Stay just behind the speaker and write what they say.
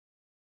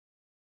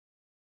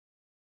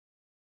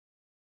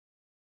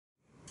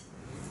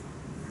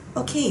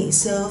Okay,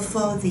 so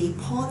for the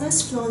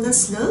poreless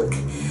flawless look,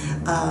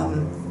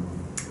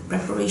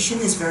 preparation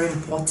is very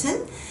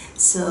important.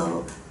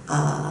 So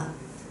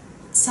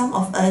some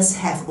of us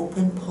have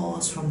open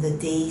pores from the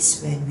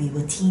days when we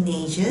were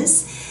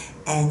teenagers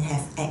and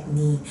have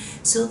acne.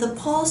 So the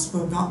pores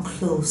will not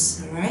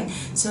close, alright?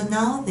 So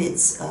now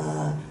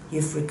that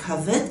you've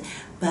recovered,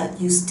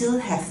 but you still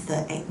have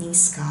the acne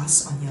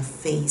scars on your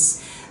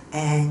face,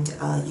 and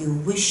you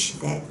wish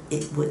that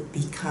it would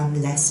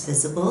become less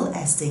visible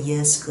as the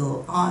years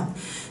go on.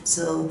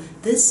 So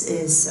this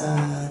is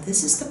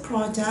the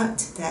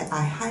product that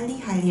I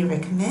highly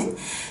recommend.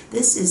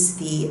 This is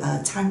the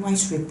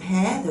Time-Wise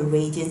Repair, the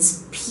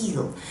Radiance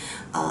Peel.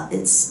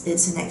 It's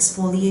an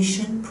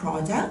exfoliation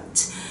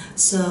product.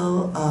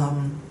 So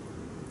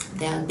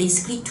there are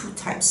basically two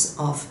types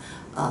of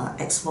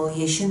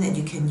exfoliation that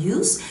you can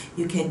use.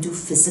 You can do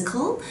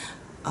physical,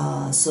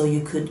 so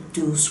you could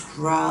do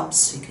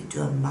scrubs, you could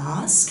do a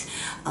mask,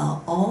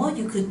 or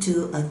you could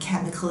do a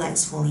chemical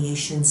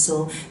exfoliation.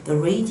 So the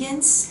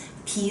Radiance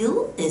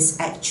Peel is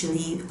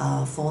actually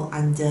fall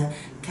under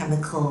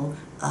chemical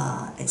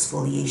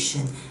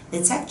exfoliation.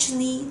 Its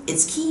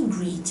key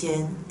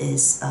ingredient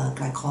is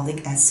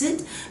glycolic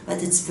acid,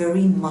 but it's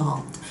very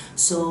mild.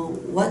 So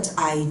what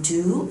I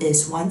do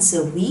is once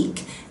a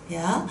week,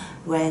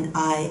 when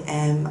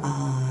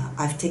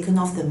I've taken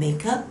off the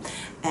makeup,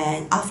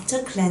 and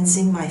after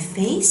cleansing my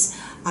face,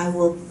 I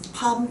will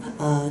pump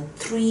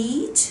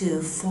 3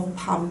 to 4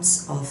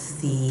 pumps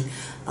of the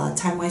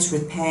Time-Wise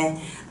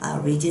Repair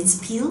Radiance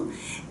Peel,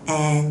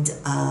 and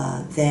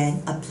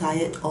then apply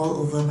it all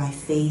over my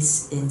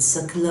face in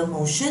circular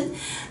motion,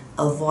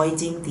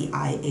 avoiding the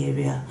eye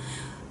area.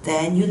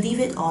 Then you leave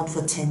it on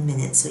for 10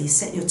 minutes. So you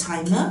set your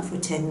timer for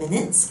 10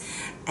 minutes,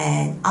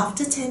 and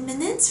after 10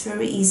 minutes,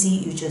 very easy,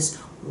 you just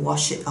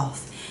wash it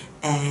off.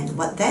 And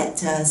what that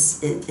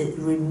does, it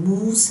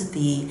removes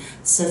the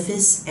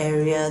surface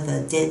area,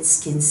 the dead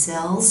skin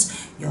cells,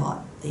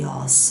 your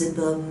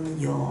sebum,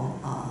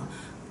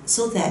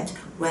 so that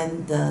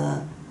when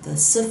the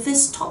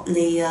surface top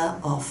layer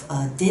of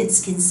dead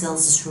skin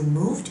cells is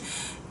removed,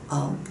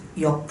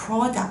 your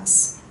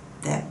products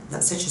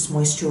such as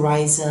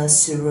moisturizer,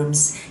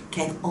 serums,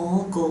 can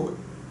all go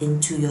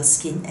into your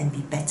skin and be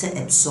better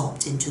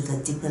absorbed into the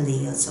deeper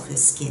layers of your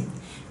skin.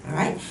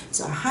 Alright,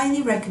 so I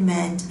highly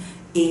recommend,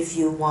 if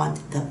you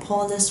want the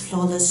poreless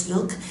flawless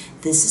look,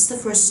 this is the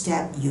first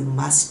step you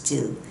must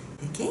do.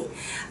 Okay,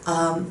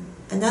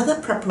 another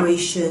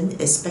preparation,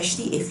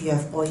 especially if you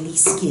have oily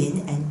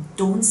skin, and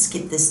don't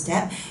skip this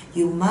step,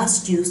 you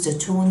must use the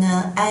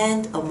toner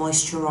and a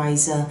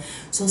moisturizer.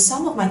 So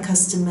some of my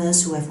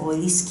customers who have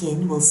oily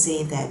skin will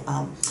say that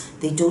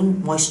they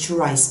don't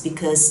moisturize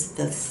because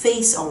the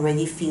face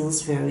already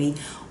feels very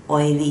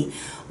oily.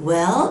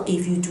 Well,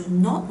 if you do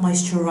not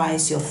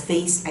moisturize, your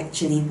face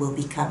actually will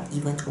become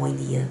even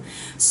oilier.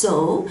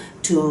 So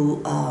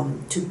to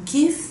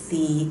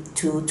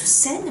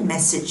send a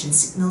message and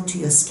signal to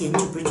your skin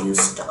to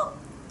produce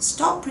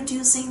stop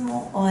producing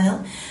more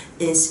oil,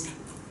 is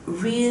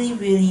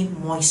really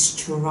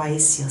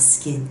moisturize your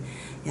skin.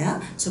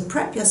 Yeah, so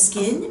prep your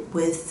skin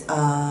with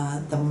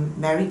the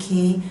Mary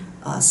Kay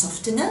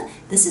softener.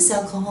 This is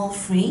alcohol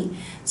free.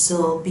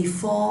 So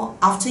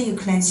after you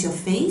cleanse your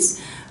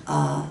face,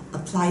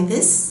 apply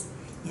this.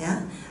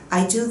 Yeah,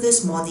 I do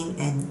this morning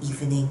and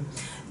evening.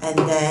 And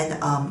then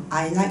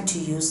I like to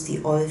use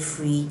the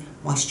oil-free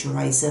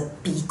moisturizer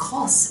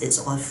because it's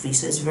oil-free.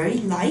 So it's very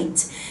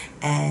light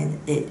and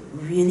it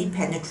really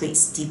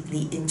penetrates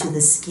deeply into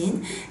the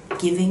skin,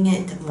 giving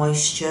it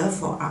moisture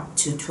for up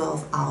to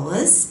 12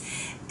 hours.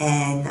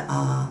 And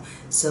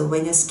so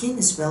when your skin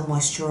is well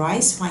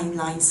moisturized, fine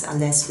lines are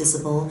less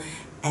visible,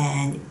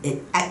 and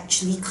it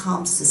actually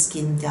calms the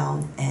skin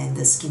down, and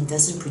the skin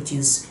doesn't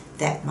produce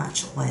that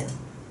much oil.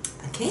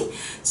 Okay,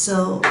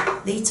 so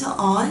later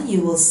on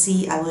you will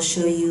see, I will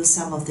show you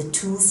some of the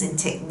tools and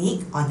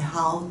technique on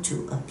how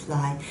to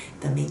apply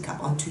the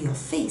makeup onto your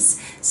face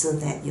so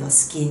that your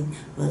skin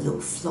will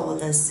look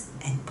flawless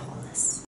and poreless.